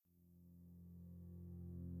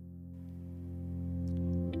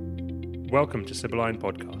Welcome to Sibylline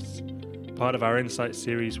Podcasts, part of our Insight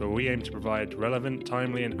series where we aim to provide relevant,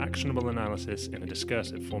 timely and actionable analysis in a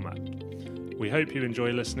discursive format. We hope you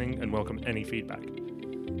enjoy listening and welcome any feedback.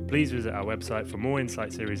 Please visit our website for more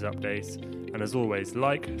Insight series updates, and as always,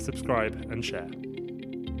 like, subscribe and share.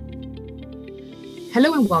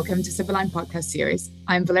 Hello and welcome to Sibylline Podcast Series.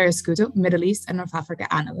 I'm Valeria Scuto, Middle East and North Africa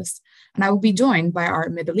analyst, and I will be joined by our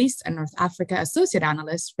Middle East and North Africa associate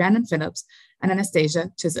analysts, Rhiannon Phillips and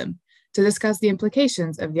Anastasia Chisholm, to discuss the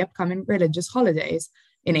implications of the upcoming religious holidays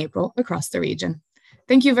in April across the region.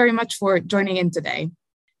 Thank you very much for joining in today.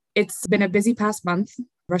 It's been a busy past month.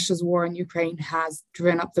 Russia's war in Ukraine has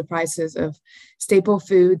driven up the prices of staple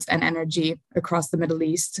foods and energy across the Middle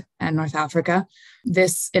East and North Africa.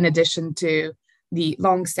 This, in addition to the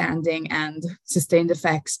long-standing and sustained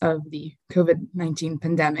effects of the COVID-19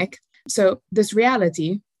 pandemic. So this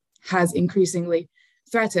reality has increasingly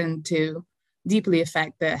threatened to deeply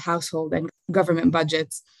affect the household and government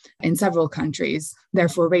budgets in several countries,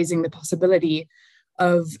 therefore raising the possibility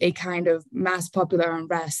of a kind of mass popular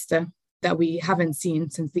unrest that we haven't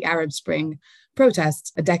seen since the Arab Spring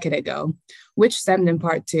protests a decade ago, which stemmed in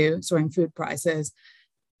part to soaring food prices.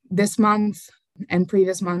 This month and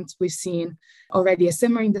previous months, we've seen already a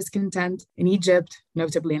simmering discontent in Egypt,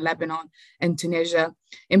 notably in Lebanon and Tunisia,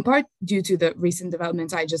 in part due to the recent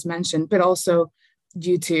developments I just mentioned, but also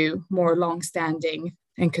due to more long-standing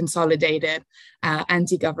and consolidated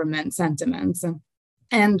anti-government sentiments.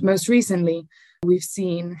 And most recently, we've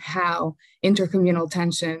seen how intercommunal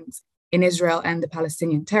tensions in Israel and the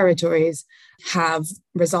Palestinian territories have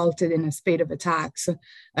resulted in a spate of attacks,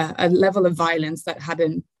 a level of violence that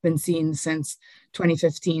hadn't been seen since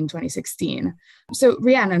 2015, 2016. So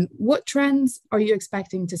Rhiannon, what trends are you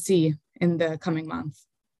expecting to see in the coming months?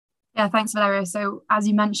 Yeah, thanks, Valeria. So as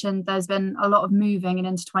you mentioned, there's been a lot of moving and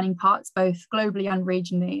intertwining parts, both globally and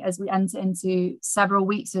regionally, as we enter into several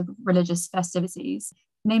weeks of religious festivities,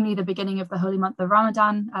 namely the beginning of the holy month of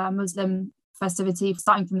Ramadan, Muslim festivity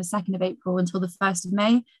starting from the 2nd of April until the 1st of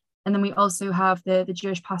May. And then we also have the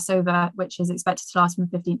Jewish Passover, which is expected to last from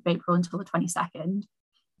the 15th of April until the 22nd.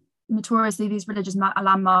 Notoriously, these religious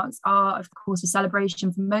landmarks are, of course, a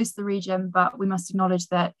celebration for most of the region, but we must acknowledge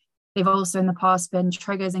that they've also in the past been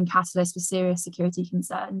triggers and catalysts for serious security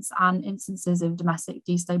concerns and instances of domestic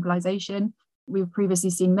destabilization. We've previously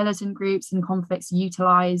seen militant groups and conflicts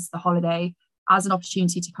utilize the holiday as an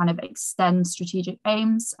opportunity to kind of extend strategic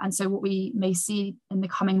aims. And so what we may see in the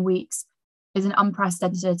coming weeks is an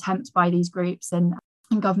unprecedented attempt by these groups and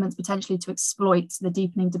governments potentially to exploit the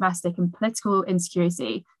deepening domestic and political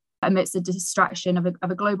insecurity amidst the distraction of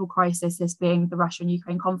a global crisis, this being the Russia and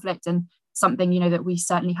Ukraine conflict, and something, that we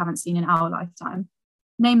certainly haven't seen in our lifetime.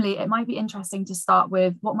 Namely, it might be interesting to start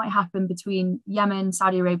with what might happen between Yemen,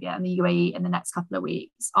 Saudi Arabia and the UAE in the next couple of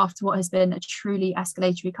weeks, after what has been a truly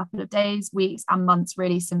escalatory couple of days, weeks and months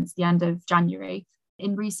really since the end of January.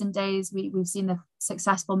 In recent days, we've seen the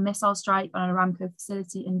successful missile strike on an Aramco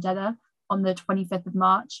facility in Jeddah on the 25th of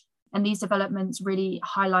March. And these developments really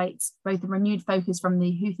highlight both a renewed focus from the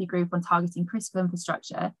Houthi group on targeting critical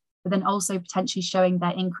infrastructure, but then also potentially showing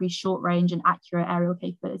their increased short range and accurate aerial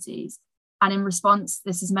capabilities. And in response,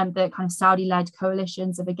 this has meant that kind of Saudi-led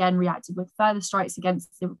coalitions have again reacted with further strikes against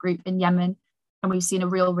the group in Yemen. And we've seen a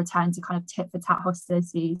real return to kind of tit-for-tat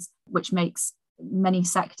hostilities, which makes many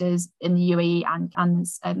sectors in the UAE and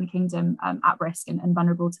the kingdom at risk and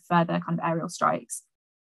vulnerable to further kind of aerial strikes.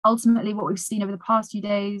 Ultimately, what we've seen over the past few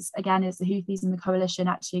days, again, is the Houthis and the coalition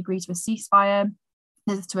actually agree to a ceasefire,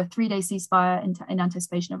 to a 3-day ceasefire in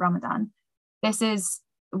anticipation of Ramadan. This is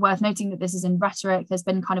worth noting that this is in rhetoric. There's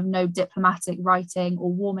been kind of no diplomatic writing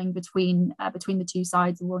or warming between the two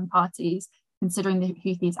sides, the warring parties, considering the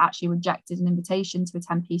Houthis actually rejected an invitation to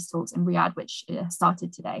attend peace talks in Riyadh, which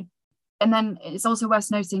started today. And then it's also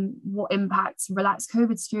worth noting what impact relaxed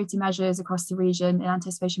COVID security measures across the region in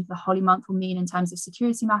anticipation for the holy month will mean in terms of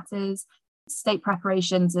security matters. State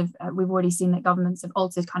preparations we've already seen that governments have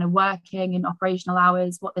altered kind of working and operational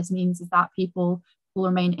hours. What this means is that people will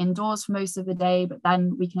remain indoors for most of the day, but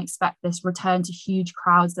then we can expect this return to huge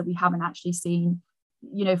crowds that we haven't actually seen,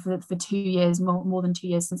 for 2 years, more than 2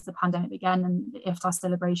 years since the pandemic began. And the Iftar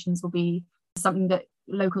celebrations will be something that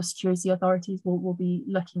local security authorities will be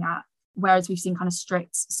looking at. Whereas we've seen kind of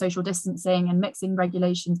strict social distancing and mixing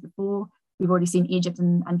regulations before, we've already seen Egypt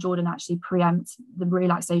and Jordan actually preempt the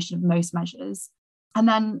relaxation of most measures. And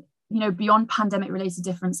then, beyond pandemic-related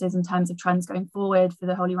differences in terms of trends going forward for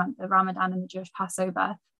the holy month of Ramadan and the Jewish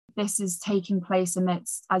Passover, this is taking place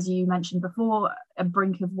amidst, as you mentioned before, a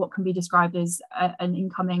brink of what can be described as an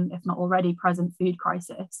incoming, if not already present, food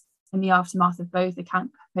crisis. in the aftermath of both the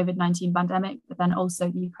COVID-19 pandemic, but then also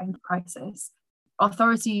the Ukraine crisis.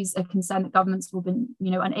 Authorities are concerned that governments will be,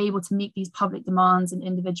 unable to meet these public demands, and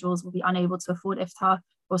individuals will be unable to afford iftar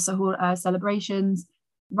or sahur celebrations.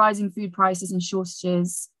 Rising food prices and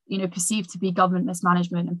shortages, perceived to be government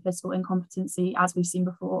mismanagement and political incompetency, as we've seen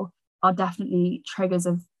before, are definitely triggers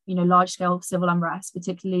of, large-scale civil unrest,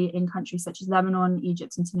 particularly in countries such as Lebanon,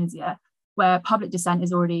 Egypt, and Tunisia, where public dissent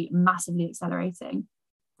is already massively accelerating.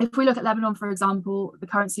 If we look at Lebanon, for example, the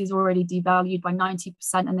currency is already devalued by 90%,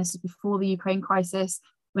 and this is before the Ukraine crisis.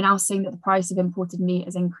 We're now seeing that the price of imported meat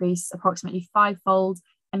has increased approximately fivefold,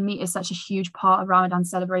 and meat is such a huge part of Ramadan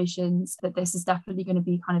celebrations that this is definitely going to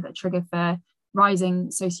be kind of a trigger for rising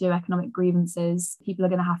socioeconomic grievances. People are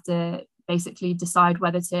going to have to basically decide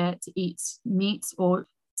whether to eat meat or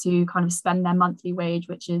to kind of spend their monthly wage,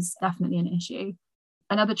 which is definitely an issue.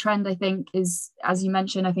 Another trend, I think, is, as you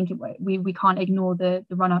mentioned, I think we can't ignore the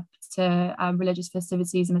run-up to religious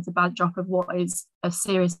festivities amidst a backdrop of what is a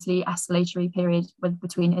seriously escalatory period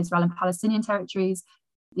between Israel and Palestinian territories.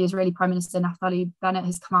 The Israeli Prime Minister Naftali Bennett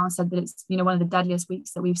has come out and said that it's one of the deadliest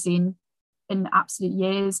weeks that we've seen in absolute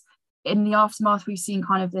years. In the aftermath, we've seen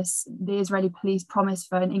kind of the Israeli police promise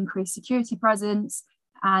for an increased security presence.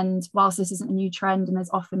 And whilst this isn't a new trend, and there's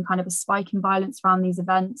often kind of a spike in violence around these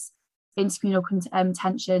events, intercommunal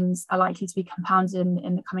tensions are likely to be compounded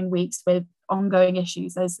in the coming weeks with ongoing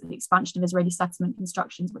issues. There's the expansion of Israeli settlement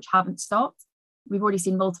constructions, which haven't stopped. We've already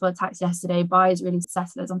seen multiple attacks yesterday by Israeli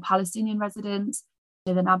settlers on Palestinian residents.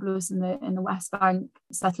 In the Nablus in the West Bank,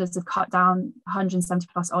 settlers have cut down 170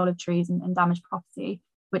 plus olive trees and damaged property,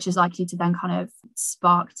 which is likely to then kind of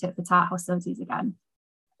spark tit-for-tat hostilities again.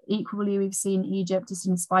 Equally, we've seen Egypt just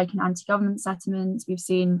in a spike in anti-government settlements. We've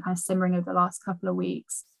seen kind of simmering over the last couple of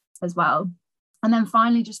weeks as well. And then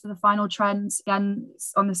finally, just for the final trends, again,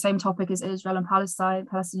 on the same topic as Israel and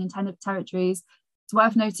Palestinian territories, it's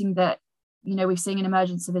worth noting that, we've seen an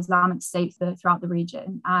emergence of Islamic State throughout the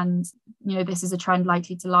region. And, this is a trend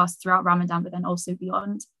likely to last throughout Ramadan, but then also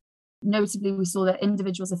beyond. Notably, we saw that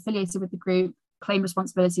individuals affiliated with the group claimed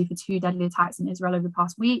responsibility for 2 deadly attacks in Israel over the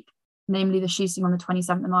past week, namely the shooting on the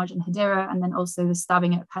 27th of March in Hadera, and then also the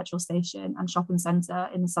stabbing at a petrol station and shopping centre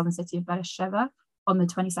in the southern city of Beersheba on the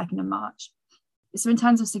 22nd of March. So in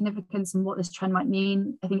terms of significance and what this trend might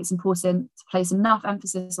mean, I think it's important to place enough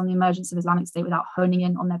emphasis on the emergence of Islamic State without honing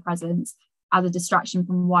in on their presence as a distraction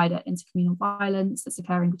from wider intercommunal violence that's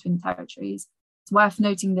occurring between the territories. It's worth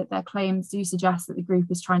noting that their claims do suggest that the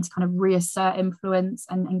group is trying to kind of reassert influence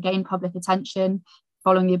and gain public attention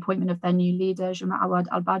following the appointment of their new leader, Juma Awad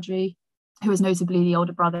al-Badri, who is notably the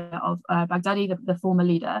older brother of Baghdadi, the former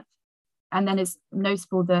leader. And then it's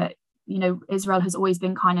notable that, Israel has always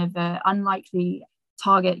been kind of an unlikely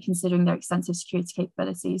target considering their extensive security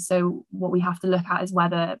capabilities. So what we have to look at is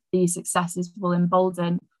whether these successes will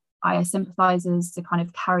embolden IS sympathizers to kind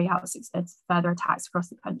of carry out further attacks across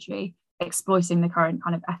the country, exploiting the current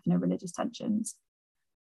kind of ethno-religious tensions.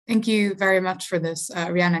 Thank you very much for this,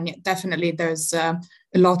 Rhiannon. And yet definitely there's a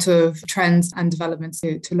lot of trends and developments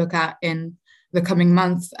to look at in the coming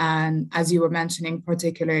months. And as you were mentioning,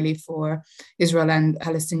 particularly for Israel and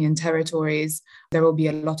Palestinian territories, there will be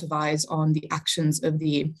a lot of eyes on the actions of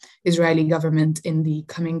the Israeli government in the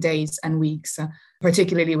coming days and weeks,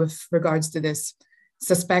 particularly with regards to this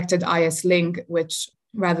suspected IS link, which,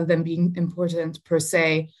 rather than being important per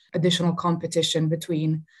se, additional competition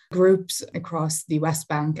between groups across the West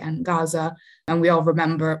Bank and Gaza. And we all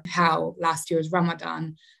remember how last year's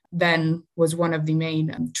Ramadan then was one of the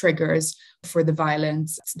main triggers for the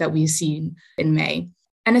violence that we've seen in May.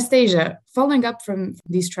 Anastasia, following up from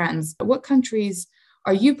these trends, what countries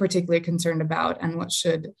are you particularly concerned about, and what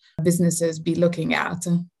should businesses be looking at?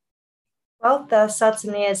 Well, there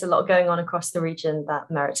certainly is a lot going on across the region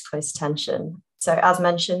that merits close attention. So as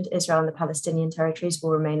mentioned, Israel and the Palestinian territories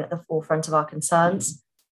will remain at the forefront of our concerns.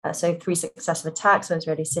 So 3 successive attacks on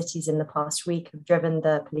Israeli cities in the past week have driven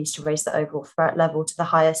the police to raise the overall threat level to the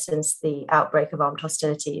highest since the outbreak of armed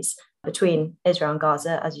hostilities between Israel and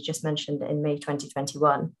Gaza, as you just mentioned, in May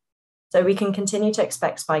 2021. So we can continue to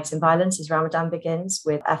expect spikes in violence as Ramadan begins,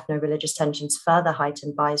 with ethno-religious tensions further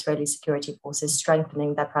heightened by Israeli security forces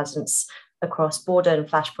strengthening their presence across border and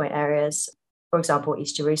flashpoint areas, for example,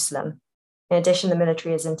 East Jerusalem. In addition, the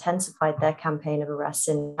military has intensified their campaign of arrests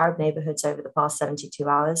in Arab neighborhoods over the past 72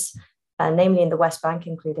 hours, namely in the West Bank,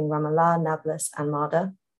 including Ramallah, Nablus, and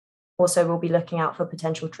Marda. Also, we'll be looking out for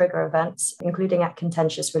potential trigger events, including at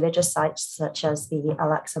contentious religious sites such as the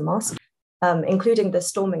Al-Aqsa Mosque, including the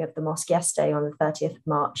storming of the mosque yesterday on the 30th of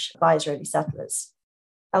March by Israeli settlers.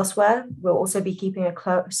 Elsewhere, we'll also be keeping a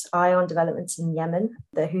close eye on developments in Yemen.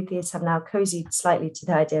 The Houthis have now cozied slightly to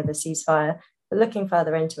the idea of a ceasefire, but looking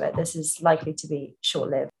further into it, this is likely to be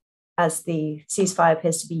short-lived, as the ceasefire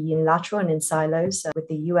appears to be unilateral and in silos, with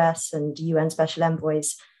the US and UN special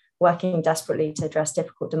envoys working desperately to address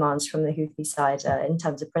difficult demands from the Houthi side in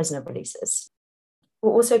terms of prisoner releases.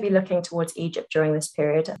 We'll also be looking towards Egypt during this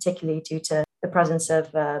period, particularly due to the presence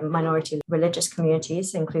of minority religious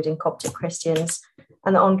communities, including Coptic Christians,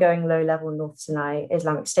 and the ongoing low-level North Sinai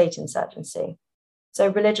Islamic State insurgency. So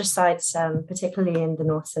religious sites, particularly in the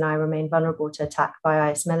North Sinai, remain vulnerable to attack by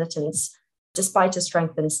IS militants, despite a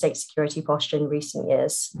strengthened state security posture in recent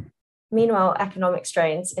years. Meanwhile, economic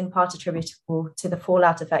strains, in part attributable to the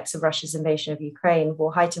fallout effects of Russia's invasion of Ukraine,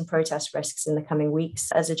 will heighten protest risks in the coming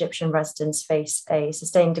weeks as Egyptian residents face a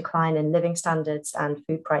sustained decline in living standards and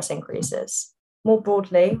food price increases. More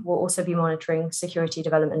broadly, we'll also be monitoring security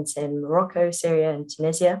developments in Morocco, Syria, and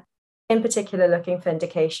Tunisia, in particular looking for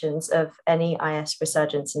indications of any IS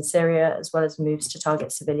resurgence in Syria, as well as moves to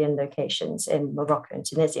target civilian locations in Morocco and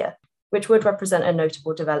Tunisia, which would represent a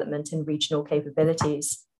notable development in regional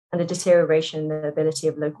capabilities and a deterioration in the ability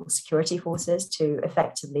of local security forces to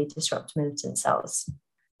effectively disrupt militant cells.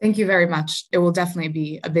 Thank you very much. It will definitely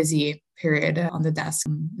be a busy period on the desk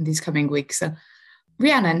in these coming weeks.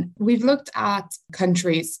 Rhiannon, we've looked at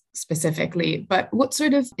countries specifically, but what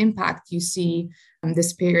sort of impact do you see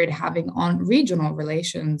this period having on regional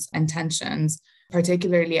relations and tensions,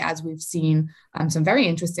 particularly as we've seen some very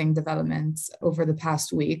interesting developments over the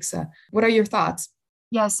past weeks? What are your thoughts?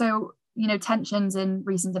 Yeah, so tensions and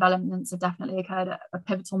recent developments have definitely occurred at a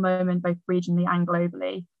pivotal moment, both regionally and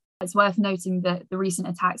globally. It's worth noting that the recent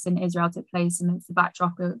attacks in Israel took place amidst the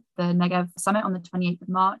backdrop of the Negev summit on the 28th of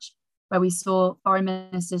March, where we saw foreign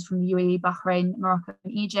ministers from the UAE, Bahrain, Morocco,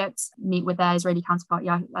 and Egypt meet with their Israeli counterpart,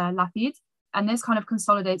 Yair Lapid. And this kind of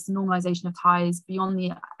consolidates the normalization of ties beyond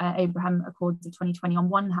the Abraham Accords of 2020 on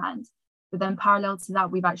one hand. But then parallel to that,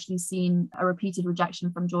 we've actually seen a repeated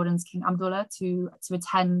rejection from Jordan's King Abdullah to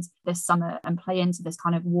attend this summit and play into this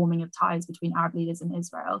kind of warming of ties between Arab leaders and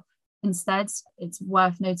Israel. Instead, it's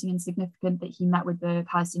worth noting and significant that he met with the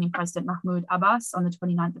Palestinian President Mahmoud Abbas on the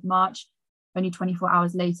 29th of March, only 24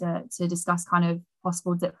 hours later, to discuss kind of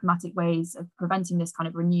possible diplomatic ways of preventing this kind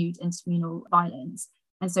of renewed intercommunal violence.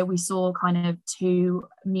 And so we saw kind of two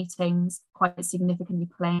meetings quite significantly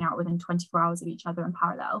playing out within 24 hours of each other in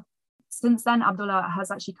parallel. Since then, Abdullah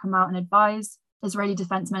has actually come out and advised Israeli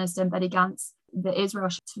Defense Minister Benny Gantz that Israel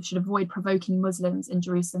should avoid provoking Muslims in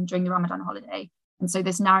Jerusalem during the Ramadan holiday. And so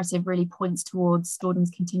this narrative really points towards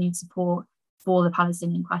Jordan's continued support for the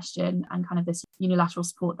Palestinian question and kind of this unilateral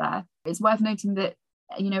support there. It's worth noting that,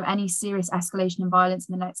 any serious escalation in violence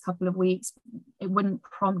in the next couple of weeks, it wouldn't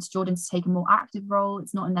prompt Jordan to take a more active role.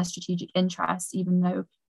 It's not in their strategic interest, even though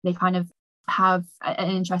they kind of have an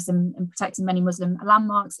interest in protecting many Muslim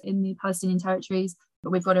landmarks in the Palestinian territories. But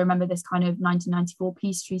we've got to remember this kind of 1994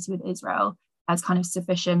 peace treaty with Israel as kind of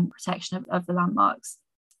sufficient protection of the landmarks.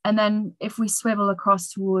 And then if we swivel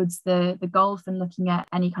across towards the Gulf and looking at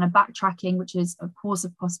any kind of backtracking, which is of course a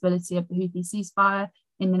possibility of the Houthi ceasefire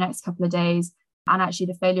in the next couple of days, and actually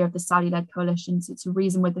the failure of the Saudi-led coalition to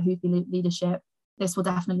reason with the Houthi leadership, this will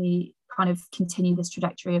definitely kind of continue this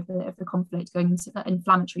trajectory of the conflict going into the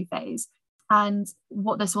inflammatory phase. And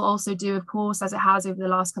what this will also do, of course, as it has over the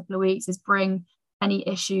last couple of weeks, is bring any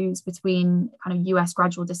issues between kind of US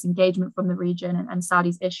gradual disengagement from the region and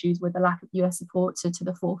Saudi's issues with the lack of US support to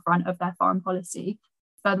the forefront of their foreign policy.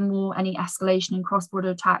 Furthermore, any escalation in cross-border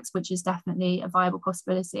attacks, which is definitely a viable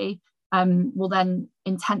possibility, will then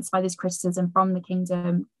intensify this criticism from the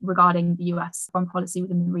kingdom regarding the US foreign policy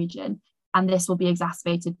within the region. And this will be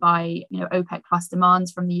exacerbated by OPEC plus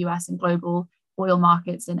demands from the US and global oil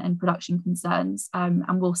markets and production concerns.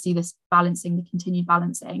 And we'll see this the continued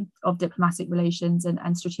balancing of diplomatic relations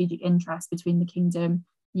and strategic interests between the kingdom,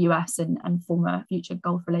 US and former future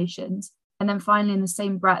Gulf relations. And then finally, in the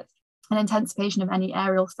same breath, an intensification of any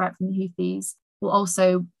aerial threat from the Houthis will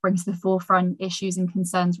also bring to the forefront issues and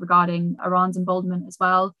concerns regarding Iran's involvement as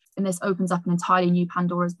well. And this opens up an entirely new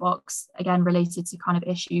Pandora's box, again, related to kind of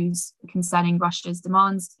issues concerning Russia's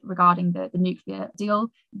demands regarding the nuclear deal,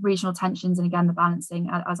 regional tensions, and again, the balancing,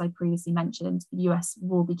 as I previously mentioned. The US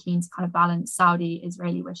will be keen to kind of balance Saudi,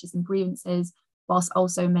 Israeli wishes and grievances, whilst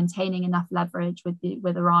also maintaining enough leverage with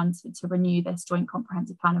Iran to renew this joint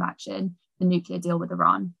comprehensive plan of action, the nuclear deal with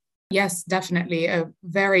Iran. Yes, definitely a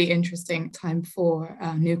very interesting time for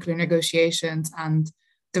nuclear negotiations, and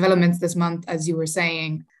developments this month, as you were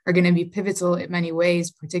saying, are going to be pivotal in many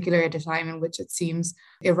ways, particularly at a time in which it seems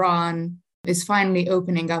Iran is finally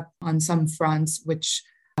opening up on some fronts, which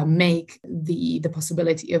make the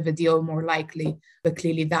possibility of a deal more likely, but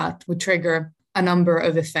clearly that would trigger a number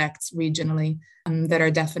of effects regionally that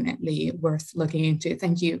are definitely worth looking into.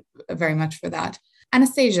 Thank you very much for that.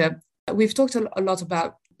 Anastasia, we've talked a lot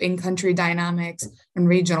about in-country dynamics and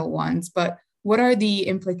regional ones, but what are the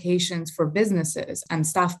implications for businesses and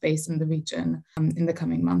staff based in the region in the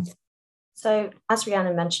coming month? So, as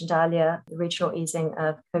Rhiannon mentioned earlier, the regional easing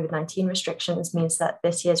of COVID-19 restrictions means that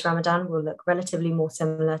this year's Ramadan will look relatively more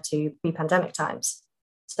similar to pre-pandemic times.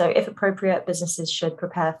 So, if appropriate, businesses should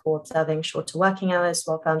prepare for observing shorter working hours,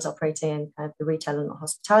 while firms operating in kind of the retail and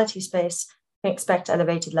hospitality space can expect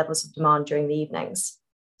elevated levels of demand during the evenings.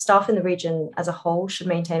 Staff in the region as a whole should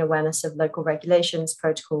maintain awareness of local regulations,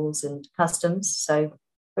 protocols, and customs. So,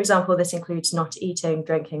 for example, this includes not eating,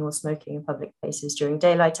 drinking, or smoking in public places during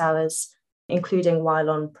daylight hours, including while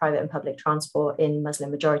on private and public transport in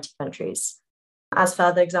Muslim-majority countries. As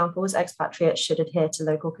further examples, expatriates should adhere to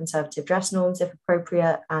local conservative dress norms if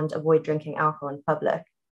appropriate and avoid drinking alcohol in public.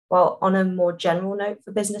 While on a more general note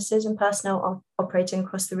for businesses and personnel operating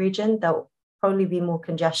across the region, there'll probably be more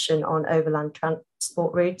congestion on overland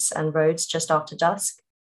transport routes and roads just after dusk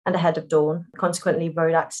and ahead of dawn. Consequently,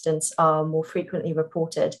 road accidents are more frequently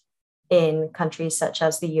reported in countries such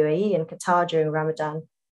as the UAE and Qatar during Ramadan,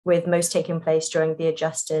 with most taking place during the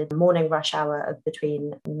adjusted morning rush hour of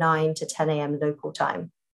between 9 to 10 a.m. local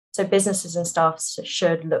time. So businesses and staff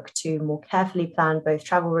should look to more carefully plan both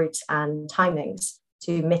travel routes and timings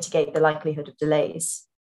to mitigate the likelihood of delays.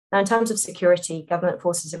 Now, in terms of security, government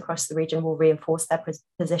forces across the region will reinforce their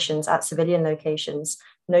positions at civilian locations,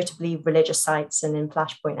 notably religious sites and in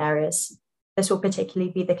flashpoint areas. This will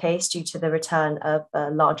particularly be the case due to the return of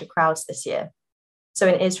larger crowds this year. So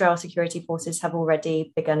in Israel, security forces have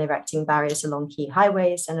already begun erecting barriers along key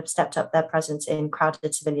highways and have stepped up their presence in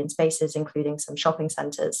crowded civilian spaces, including some shopping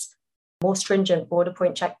centres. More stringent border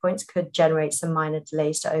point checkpoints could generate some minor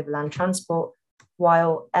delays to overland transport,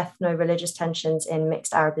 while ethno-religious tensions in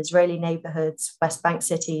mixed Arab-Israeli neighbourhoods, West Bank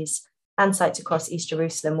cities, and sites across East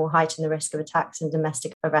Jerusalem will heighten the risk of attacks and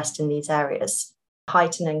domestic arrest in these areas,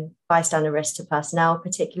 heightening bystander risk to personnel,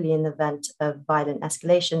 particularly in the event of violent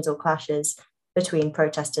escalations or clashes between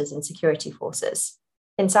protesters and security forces.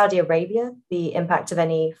 In Saudi Arabia, the impact of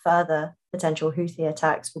any further potential Houthi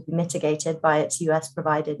attacks will be mitigated by its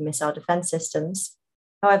US-provided missile defense systems.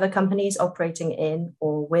 However, companies operating in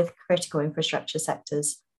or with critical infrastructure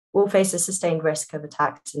sectors will face a sustained risk of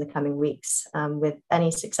attacks in the coming weeks, with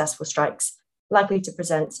any successful strikes likely to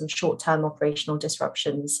present some short-term operational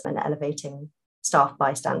disruptions and elevating staff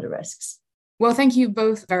bystander risks. Well, thank you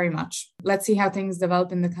both very much. Let's see how things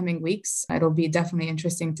develop in the coming weeks. It'll be definitely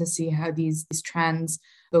interesting to see how these trends,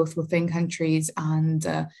 both within countries and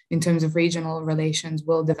in terms of regional relations,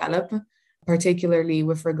 will develop, particularly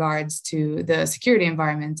with regards to the security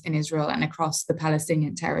environment in Israel and across the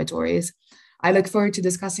Palestinian territories. I look forward to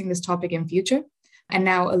discussing this topic in future. And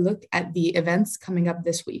now a look at the events coming up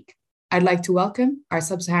this week. I'd like to welcome our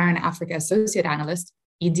Sub-Saharan Africa Associate Analyst,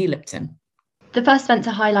 Edie Lipton. The first event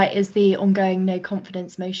to highlight is the ongoing no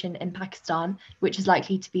confidence motion in Pakistan, which is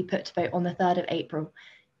likely to be put to vote on the 3rd of April.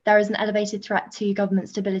 There is an elevated threat to government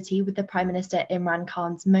stability, with the Prime Minister Imran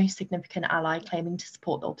Khan's most significant ally claiming to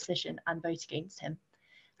support the opposition and vote against him.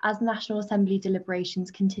 As the National Assembly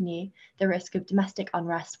deliberations continue, the risk of domestic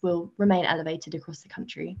unrest will remain elevated across the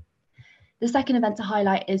country. The second event to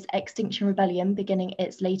highlight is Extinction Rebellion beginning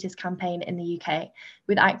its latest campaign in the UK,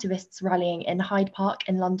 with activists rallying in Hyde Park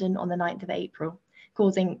in London on the 9th of April,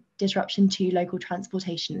 causing disruption to local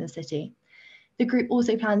transportation in the city. The group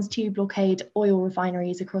also plans to blockade oil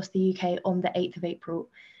refineries across the UK on the 8th of April.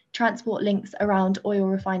 Transport links around oil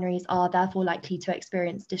refineries are therefore likely to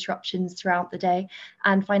experience disruptions throughout the day,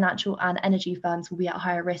 and financial and energy firms will be at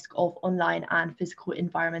higher risk of online and physical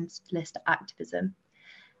environmentalist activism.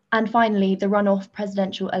 And finally, the runoff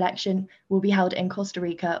presidential election will be held in Costa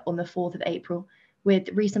Rica on the 4th of April, with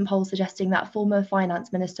recent polls suggesting that former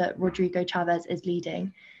Finance Minister Rodrigo Chavez is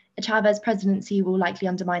leading. A Chavez presidency will likely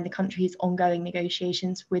undermine the country's ongoing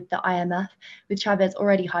negotiations with the IMF, with Chavez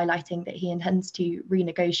already highlighting that he intends to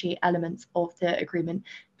renegotiate elements of the agreement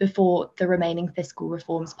before the remaining fiscal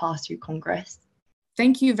reforms pass through Congress.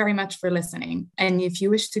 Thank you very much for listening. And if you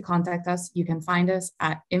wish to contact us, you can find us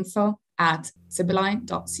at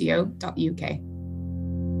info@sibylline.co.uk.